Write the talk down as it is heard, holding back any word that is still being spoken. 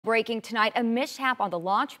breaking tonight, a mishap on the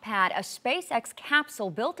launch pad. A SpaceX capsule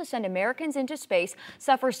built to send Americans into space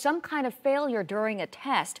suffers some kind of failure during a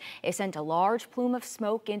test. It sent a large plume of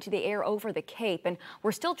smoke into the air over the Cape, and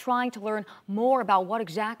we're still trying to learn more about what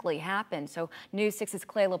exactly happened. So News 6's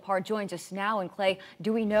Clay Lepard joins us now. And Clay,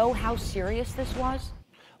 do we know how serious this was?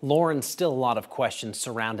 Lauren, still a lot of questions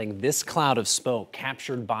surrounding this cloud of smoke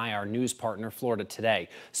captured by our news partner Florida Today.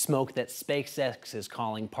 Smoke that SpaceX is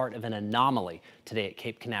calling part of an anomaly today at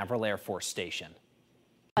Cape Canaveral Air Force Station.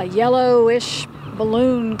 A yellowish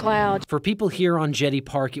balloon cloud. For people here on Jetty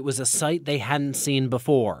Park, it was a sight they hadn't seen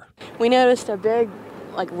before. We noticed a big,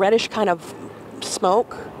 reddish kind of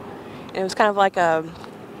smoke. It was kind of like a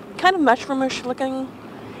mushroomish looking,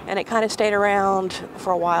 and it kind of stayed around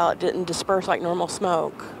for a while. It didn't disperse like normal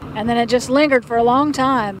smoke. And then it just lingered for a long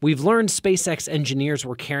time. We've learned SpaceX engineers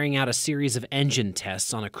were carrying out a series of engine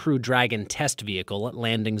tests on a Crew Dragon test vehicle at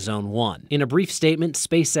Landing Zone 1. In a brief statement,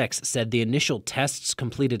 SpaceX said the initial tests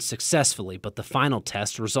completed successfully, but the final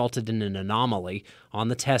test resulted in an anomaly on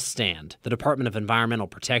the test stand. The Department of Environmental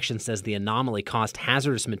Protection says the anomaly caused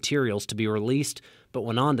hazardous materials to be released, but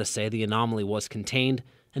went on to say the anomaly was contained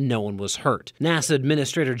and no one was hurt. NASA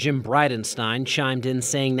Administrator Jim Bridenstine chimed in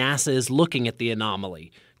saying NASA is looking at the anomaly.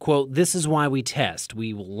 Quote, "This is why we test.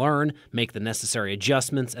 We will learn, make the necessary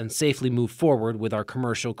adjustments, and safely move forward with our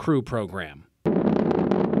commercial crew program."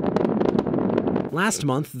 Last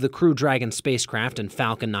month, the Crew Dragon spacecraft and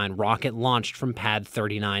Falcon 9 rocket launched from Pad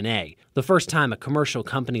 39A, the first time a commercial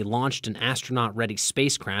company launched an astronaut-ready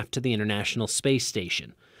spacecraft to the International Space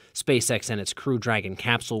Station. SpaceX and its Crew Dragon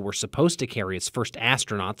capsule were supposed to carry its first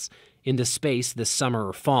astronauts into space this summer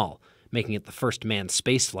or fall, making it the first manned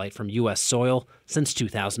spaceflight from U.S. soil since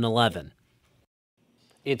 2011.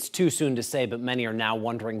 It's too soon to say, but many are now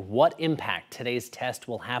wondering what impact today's test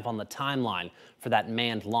will have on the timeline for that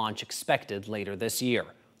manned launch expected later this year.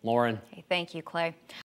 Lauren? Hey, thank you, Clay.